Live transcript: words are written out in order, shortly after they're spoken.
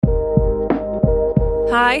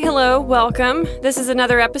Hi, hello, welcome. This is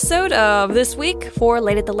another episode of This Week for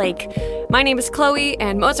Late at the Lake. My name is Chloe,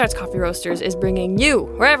 and Mozart's Coffee Roasters is bringing you,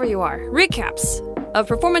 wherever you are, recaps of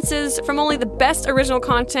performances from only the best original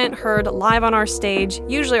content heard live on our stage,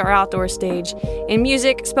 usually our outdoor stage, in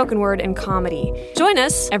music, spoken word, and comedy. Join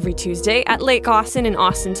us every Tuesday at Lake Austin in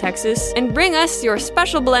Austin, Texas, and bring us your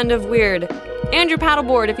special blend of weird. And your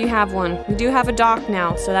paddleboard if you have one. We do have a dock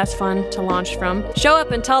now, so that's fun to launch from. Show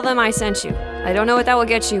up and tell them I sent you. I don't know what that will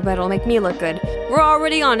get you, but it'll make me look good. We're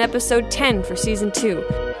already on episode 10 for season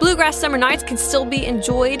 2. Bluegrass Summer Nights can still be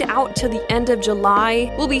enjoyed out to the end of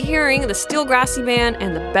July. We'll be hearing the Steel Grassy Band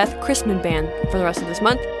and the Beth Christman Band for the rest of this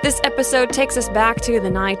month. This episode takes us back to the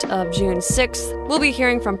night of June 6th. We'll be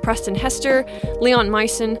hearing from Preston Hester, Leon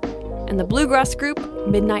Majcen, and the bluegrass group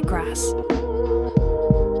Midnight Grass.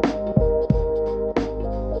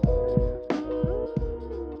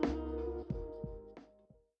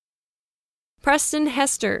 Preston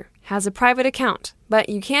Hester has a private account, but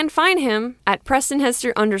you can find him at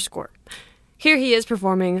PrestonHester_. Here he is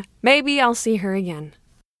performing Maybe I'll See Her Again.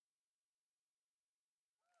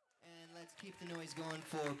 And let's keep the noise going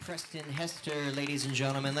for Preston Hester, ladies and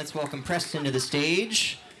gentlemen. Let's welcome Preston to the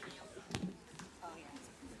stage.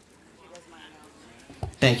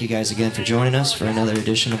 Thank you guys again for joining us for another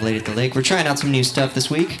edition of Late at the Lake. We're trying out some new stuff this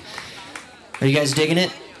week. Are you guys digging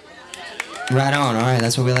it? Right on. All right,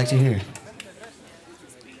 that's what we like to hear.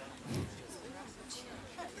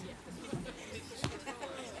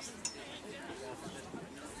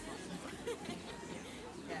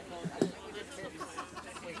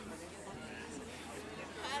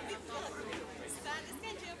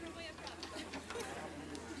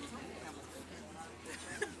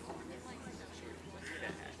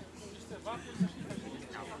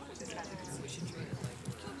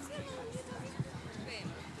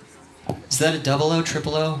 Is that a double O,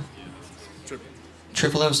 triple O?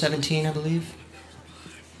 Triple O 17, I believe?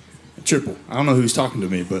 Triple. I don't know who's talking to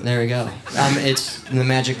me, but... There we go. It's the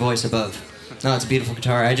magic voice above. No, it's a beautiful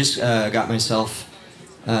guitar. I just got myself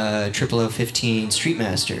triple O 15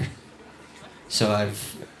 Streetmaster. So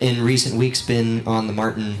I've, in recent weeks, been on the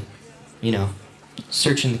Martin,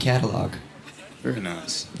 searching the catalog. Very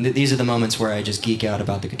nice. These are the moments where I just geek out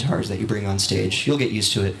about the guitars that you bring on stage. You'll get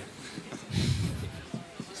used to it.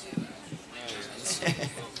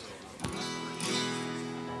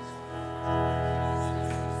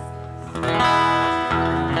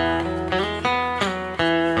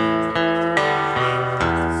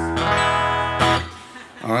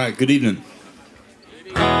 All right, good evening.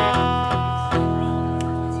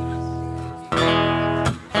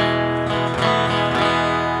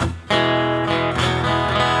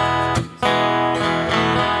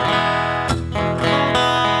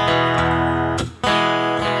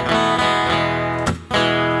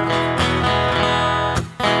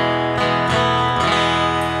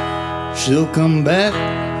 She'll come back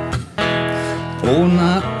all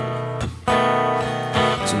night,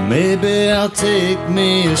 so maybe I'll take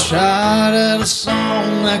me a shot at a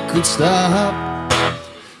song that could stop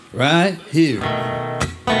right here.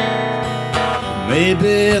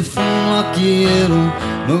 Maybe if I'm lucky it'll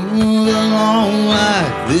move along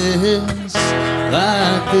like this,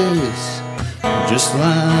 just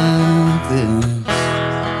like this.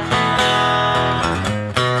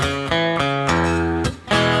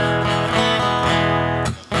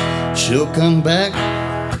 She'll come back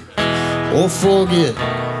or forget,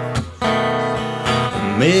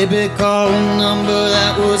 maybe call a number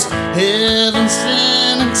that was heaven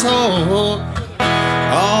sent and talk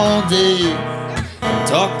all day,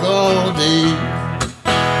 talk all day.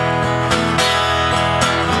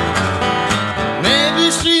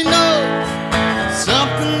 Maybe she knows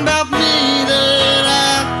something about me that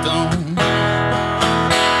I don't.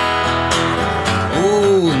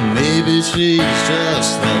 Oh, and maybe she's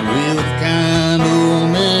just that real kind of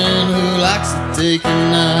woman who likes to take it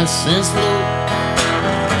nice and slow.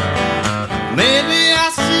 Maybe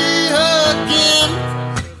I'll see her again.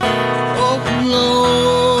 Oh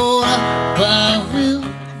Lord, I will.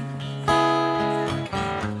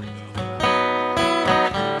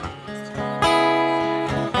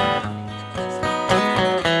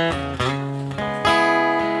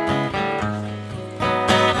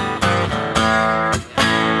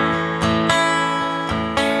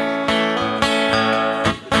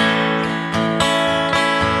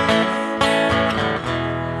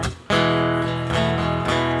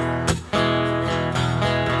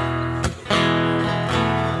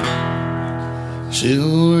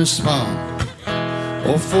 She'll respond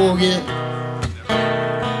or forget,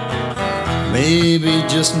 maybe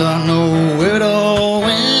just not know where it all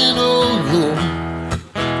went. Oh Lord,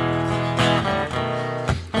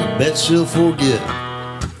 bet she'll forget.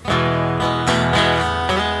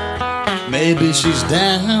 Maybe she's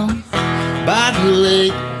down by the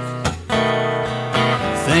lake,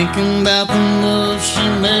 thinking about the move she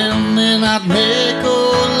may not make.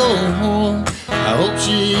 Oh Lord, I hope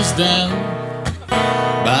she's down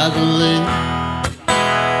by the lake.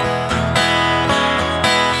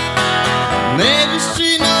 Maybe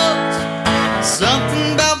she knows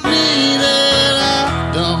something about me that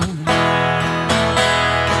I don't.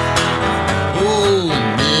 Oh, and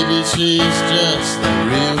maybe she's just the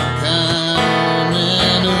real kind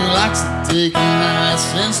man who likes to take it nice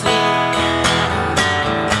and slow.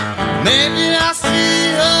 Maybe I'll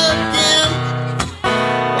see her again.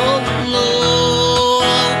 Oh Lord,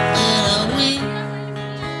 and I will.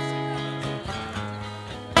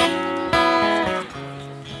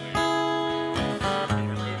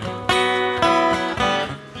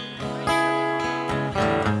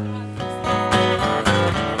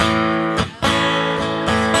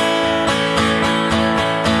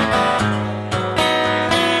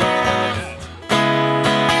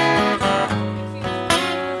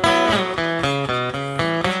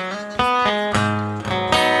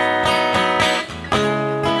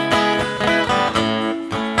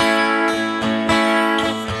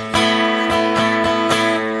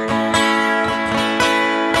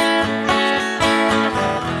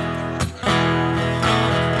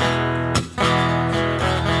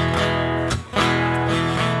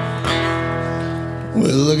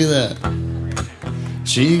 Well, look at that.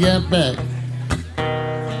 She got back.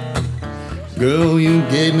 Girl, you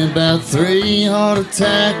gave me about 3 heart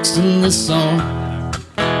attacks in this song.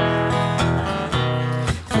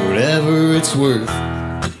 For whatever it's worth.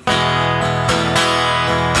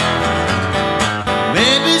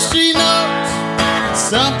 Maybe she knows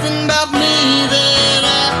something about me that I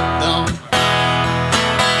don't.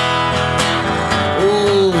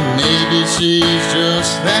 Oh, maybe she's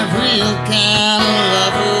just that real kind of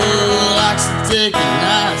lover who likes to take it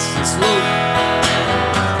nice and slow.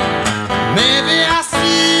 Maybe I'll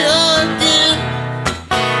see her again.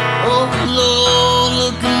 Oh Lord,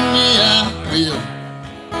 look at me, I will.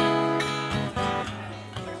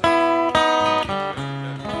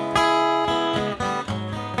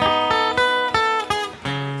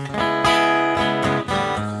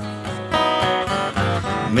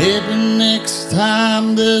 Maybe next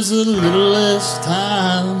time there's a little less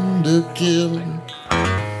time to kill.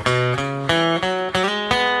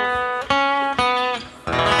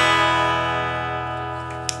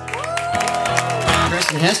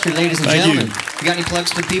 Preston, Hester, ladies and Thank gentlemen. you. You got any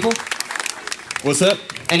plugs for the people? What's up?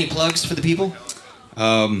 Any plugs for the people?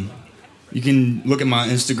 You can look at my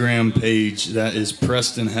Instagram page. That is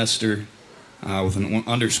Preston Hester with an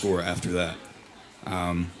underscore after that.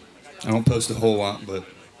 I don't post a whole lot, but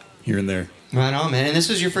here and there. Right on, man. And this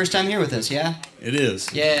was your first time here with us, yeah? It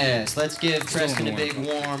is. Yes. Let's give Still Preston a warm. big,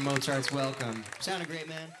 warm Mozart's welcome. Sounded great,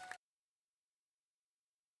 man.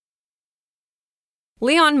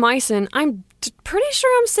 Leon Majcen, I'm pretty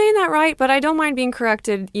sure I'm saying that right, but I don't mind being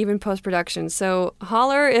corrected even post-production, so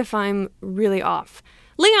holler if I'm really off.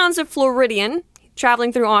 Leon's a Floridian,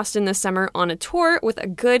 traveling through Austin this summer on a tour with a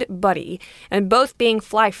good buddy, and both being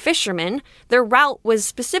fly fishermen, their route was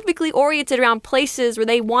specifically oriented around places where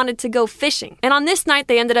they wanted to go fishing. And on this night,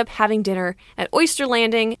 they ended up having dinner at Oyster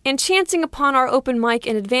Landing and chancing upon our open mic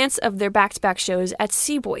in advance of their back-to-back shows at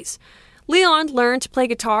Seaboys. Leon learned to play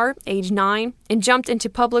guitar, age 9, and jumped into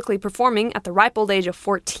publicly performing at the ripe old age of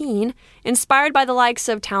 14, inspired by the likes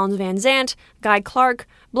of Townes Van Zandt, Guy Clark,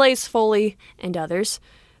 Blaze Foley, and others.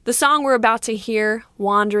 The song we're about to hear,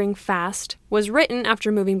 Wandering Fast, was written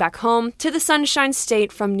after moving back home to the Sunshine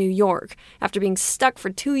State from New York, after being stuck for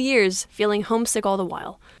 2 years, feeling homesick all the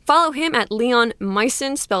while. Follow him at Leon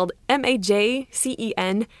Majcen, spelled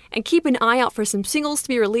Majcen, and keep an eye out for some singles to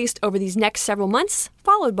be released over these next several months,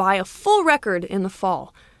 followed by a full record in the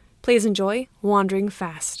fall. Please enjoy Wandering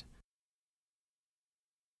Fast.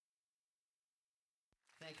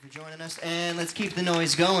 Thank you for joining us, and let's keep the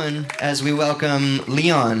noise going as we welcome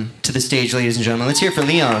Leon to the stage, ladies and gentlemen. Let's hear it for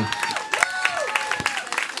Leon.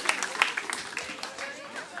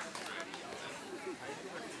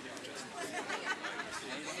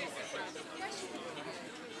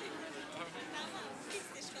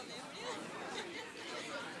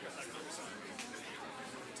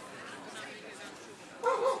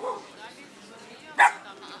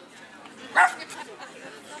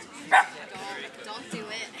 Don't do it.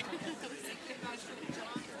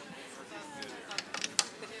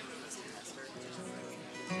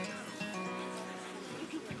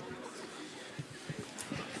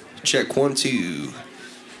 Check 1, 2.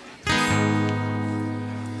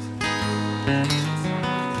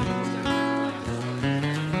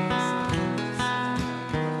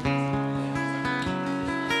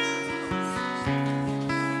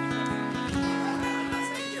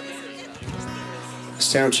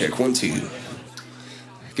 Sound check, 1, 2.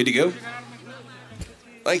 Good to go?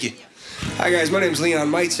 Thank you. Hi guys, my name's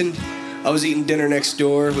Leon Majcen. I was eating dinner next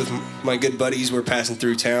door with my good buddies. We're passing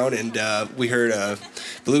through town, and we heard a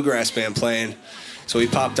bluegrass band playing. So we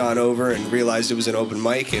popped on over and realized it was an open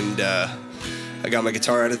mic, and I got my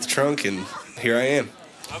guitar out of the trunk, and here I am.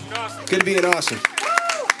 Good to be in Austin.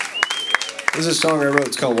 This is a song I wrote.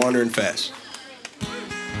 It's called Wandering Fast.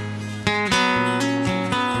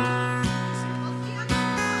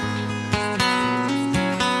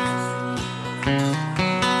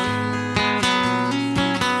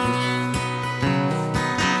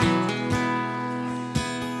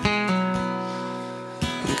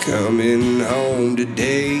 Coming home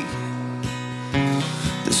today.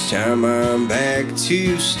 This time I'm back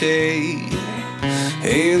to stay.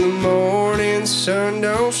 In the morning, sun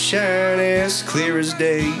don't shine as clear as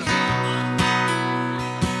day.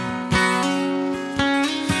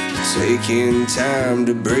 Taking time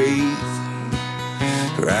to breathe,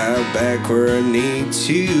 right back where I need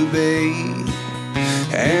to be.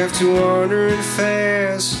 After wandering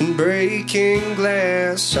fast and breaking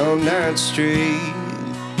glass all night straight.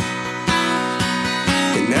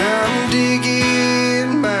 And I'm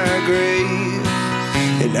digging my grave,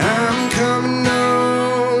 and I'm coming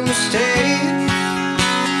home to stay.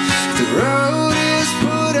 The road has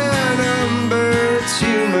put a number to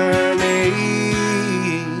my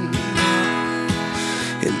name,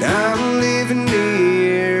 and I'm living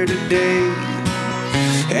here today.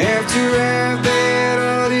 After I've been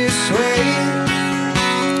all this way,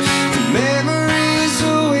 the memories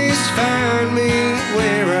always find me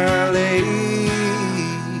where I lay.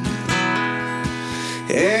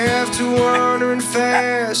 After wandering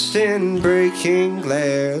fast and breaking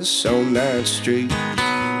glass all night straight.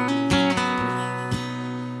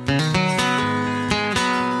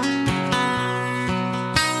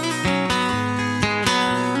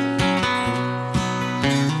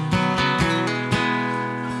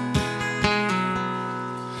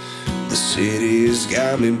 The city's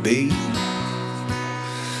got me beat.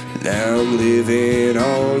 Now I'm living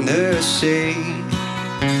on the sea.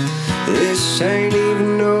 This ain't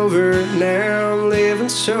even over, now I'm living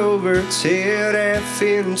sober till that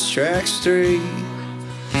feeling strikes 3.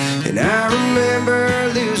 And I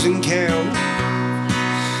remember losing count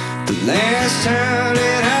the last time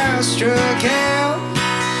that I struck out.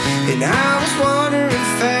 And I was wandering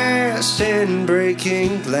fast and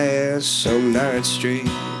breaking glass on 9th Street.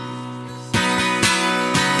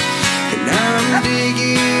 And I'm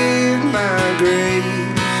digging my grave,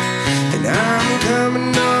 and I'm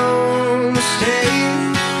coming home to stay.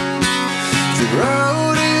 The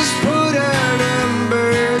road has put a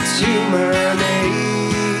number to my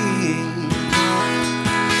name,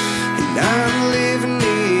 and I'm living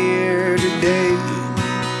here today.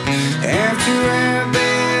 After I've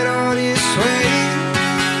been all this way,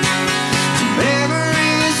 the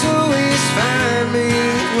memories always find me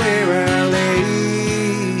where I lay.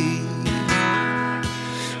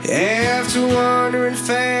 After wandering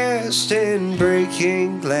fast and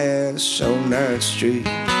breaking glass on 9th Street.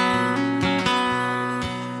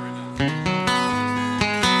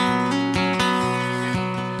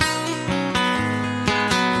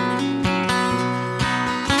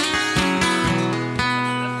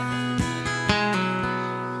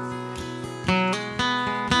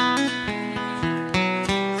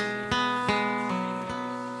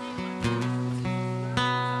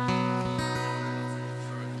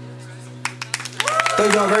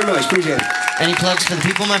 Thank you all very much. Appreciate it. Any plugs for the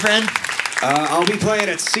people, my friend? I'll be playing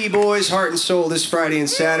at Seaboys Heart and Soul this Friday and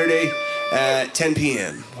Saturday at 10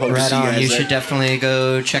 p.m. Hope to Right see you on. guys You there. should definitely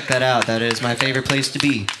go check that out. That is my favorite place to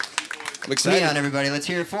be. I'm excited. Leon, everybody, let's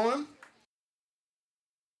hear it for him.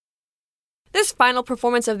 This final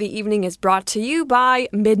performance of the evening is brought to you by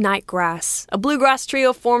Midnight Grass, a bluegrass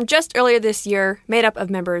trio formed just earlier this year, made up of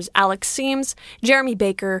members Alex Seams, Jeremy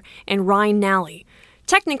Baker, and Ryan Nally.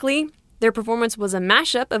 Technically, their performance was a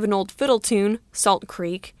mashup of an old fiddle tune, Salt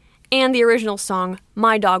Creek, and the original song,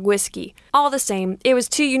 My Dog Whiskey. All the same, it was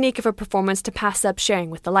too unique of a performance to pass up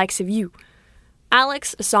sharing with the likes of you.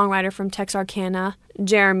 Alex, a songwriter from Texarkana,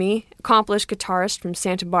 Jeremy, accomplished guitarist from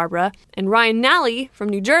Santa Barbara, and Ryan Nally from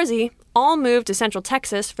New Jersey all moved to Central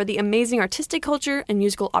Texas for the amazing artistic culture and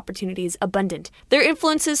musical opportunities abundant. Their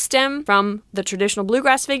influences stem from the traditional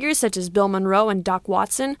bluegrass figures such as Bill Monroe and Doc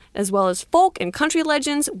Watson, as well as folk and country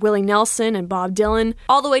legends Willie Nelson and Bob Dylan,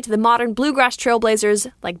 all the way to the modern bluegrass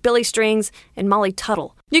trailblazers like Billy Strings and Molly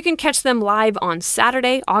Tuttle. You can catch them live on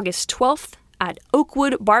Saturday, August 12th at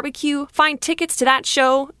Oakwood Barbecue. Find tickets to that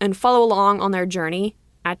show and follow along on their journey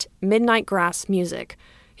at Midnight Grass Music.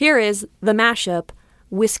 Here is the mashup,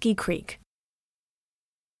 Whiskey Creek.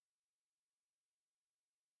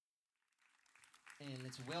 And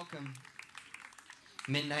let's welcome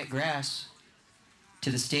Midnight Grass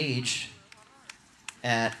to the stage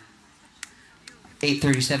at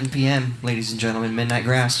 8:37 p.m., ladies and gentlemen. Midnight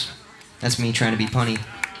Grass. That's me trying to be punny.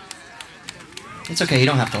 It's okay, you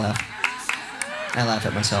don't have to laugh. I laugh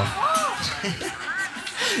at myself.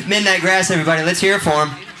 Midnight Grass, everybody. Let's hear it for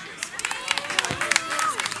him.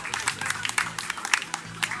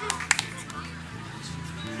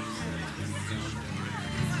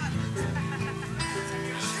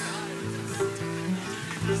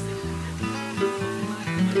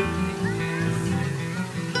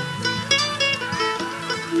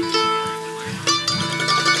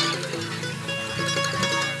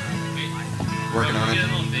 Working on it.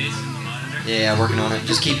 Yeah, working on it.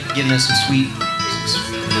 Just keep giving us some sweet.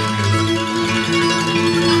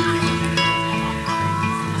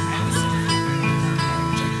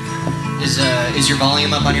 Is your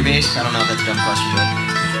volume up on your bass? I don't know if that's a dumb question, but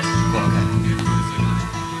well, okay.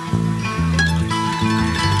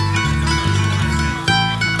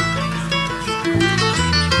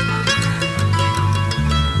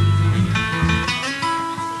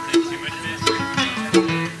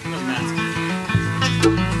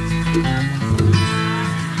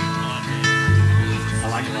 I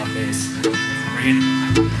like a lot of bass. Bring it.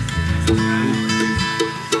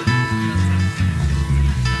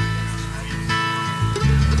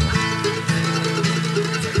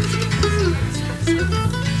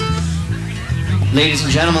 Ladies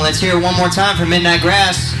and gentlemen, let's hear it one more time for Midnight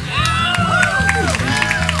Grass.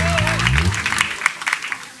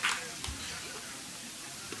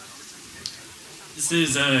 This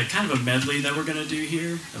is kind of a medley that we're going to do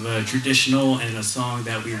here of a traditional and a song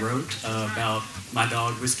that we wrote about my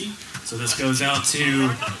dog Whiskey. So this goes out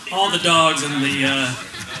to all the dogs in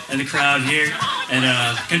the crowd here,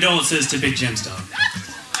 and condolences to Big Jim's dog.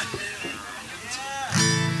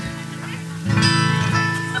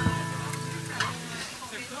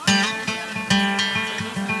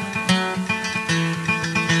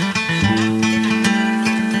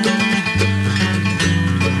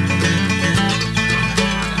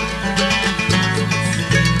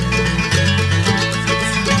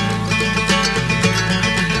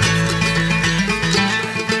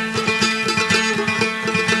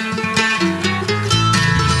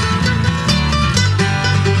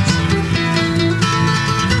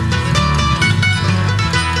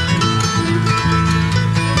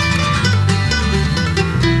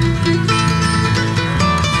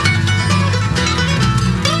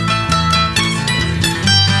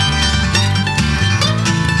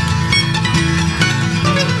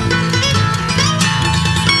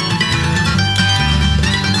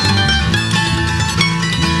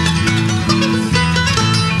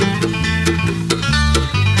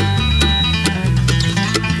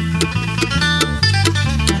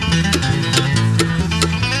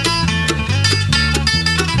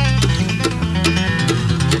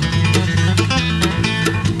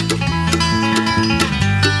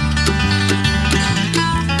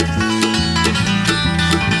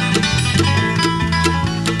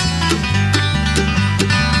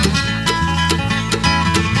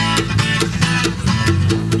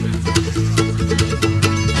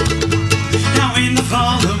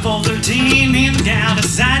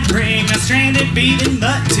 Beating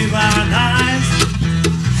butt to our lives,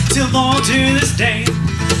 still loyal to this day.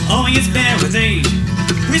 Oh, it's bad with age.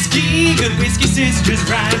 Whiskey, good whiskey, sister's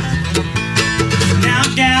right. Now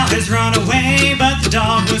gal has run away, but the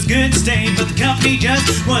dog was good to stay. But the company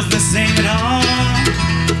just wasn't the same at all.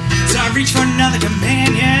 So I reached for another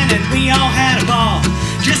companion, and we all had a ball.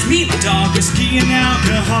 Just me, my dog, whiskey, and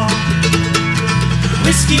alcohol.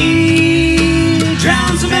 Whiskey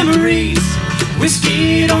drowns the memories.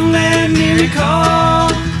 Whiskey, don't let me recall.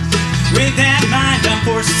 With that mind, I'm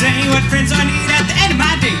forced to say what friends I need at the end of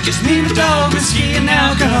my day. Just me, my dog, whiskey, and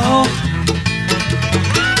alcohol.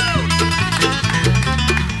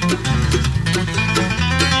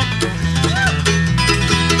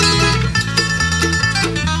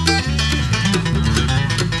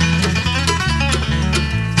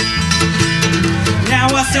 Now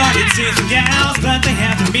I started seeing some gals, but they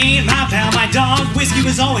happened to be my pal, my dog. Whiskey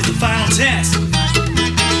was always the final test.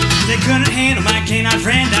 They couldn't handle my canine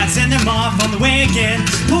friend, I'd send them off on the way again.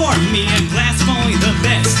 Pour me a glass of only the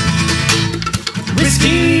best.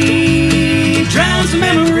 Whiskey drowns the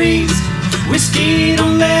memories. Whiskey,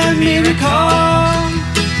 don't let me recall.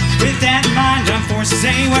 With that in mind, I'm forced to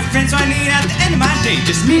say what friends I need at the end of my day.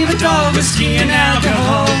 Just me, my dog, whiskey, and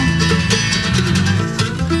alcohol.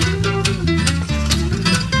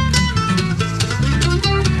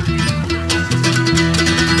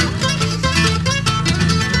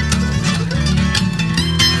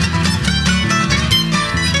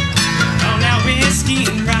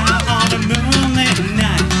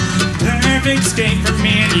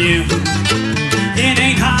 like you. It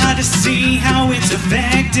ain't hard to see how it's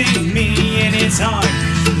affecting me, and it's hard,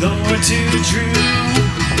 Lord, to true.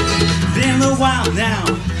 Been a little while now,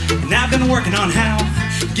 and I've been working on how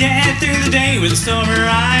get through the day with a sober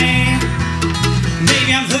eye.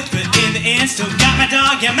 Maybe I'm hooked, but in the end, still got my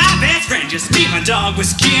dog, yeah, my best friend, just me, my dog,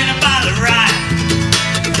 whiskey and a bottle of rye.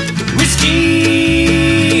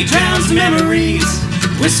 Whiskey drowns the memories.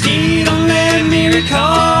 Whiskey don't let me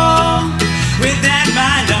recall. With that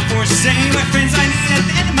mind, I'm forced to say what friends I need at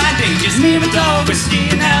the end of my day. Just me, my dog, whiskey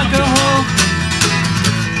and alcohol.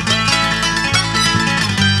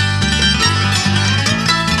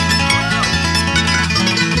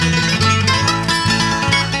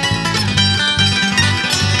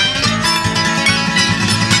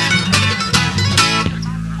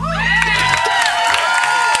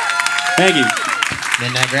 Thank you.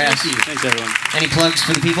 Midnight Grass. Thank you. Thanks, everyone. Any plugs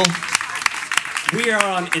for the people? We are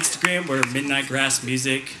on Instagram. We're Midnight Grass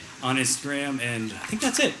Music on Instagram, and I think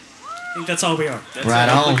that's it. I think that's all we are. That's Right it.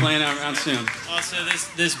 on. Hopefully playing out around soon. Also,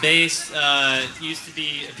 this bass used to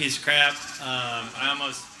be a piece of crap. I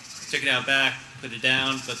almost took it out back, put it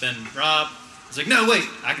down, but then Rob was like, no, wait,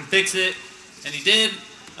 I can fix it. And he did.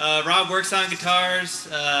 Rob works on guitars,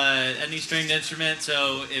 any stringed instrument,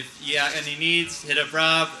 so if you got any needs, hit up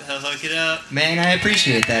Rob, he'll hook it up. Man, I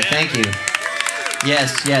appreciate that. Thank you.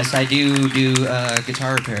 Yes, I do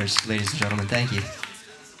guitar repairs, ladies and gentlemen. Thank you.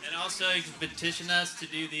 And also, you can petition us to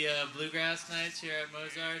do the bluegrass nights here at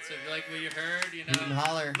Mozart, so if you like what you heard, you know. You can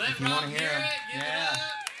holler let if you Rob want to hear them. it, give it Yeah. up.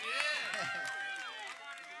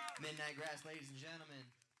 Midnight Grass, ladies and gentlemen.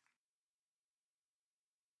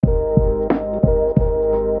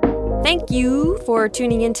 Thank you for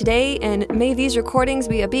tuning in today, and may these recordings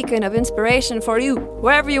be a beacon of inspiration for you,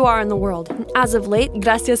 wherever you are in the world. As of late,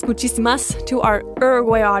 gracias muchísimas to our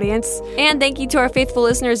Uruguay audience, and thank you to our faithful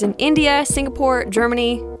listeners in India, Singapore,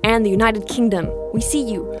 Germany, and the United Kingdom. We see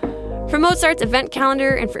you. For Mozart's event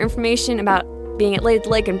calendar and for information about being at Late at the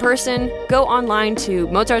Lake in person, go online to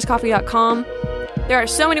mozartscoffee.com. There are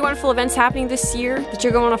so many wonderful events happening this year that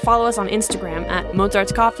you're going to want to follow us on Instagram at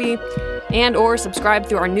Mozart's Coffee, and or subscribe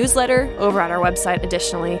through our newsletter over at our website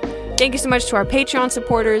additionally. Thank you so much to our Patreon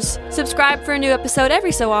supporters. Subscribe for a new episode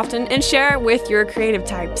every so often and share it with your creative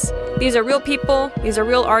types. These are real people, these are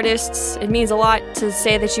real artists. It means a lot to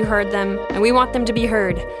say that you heard them, and we want them to be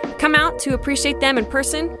heard. Come out to appreciate them in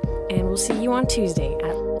person, and we'll see you on Tuesday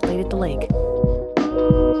at Late at the Lake.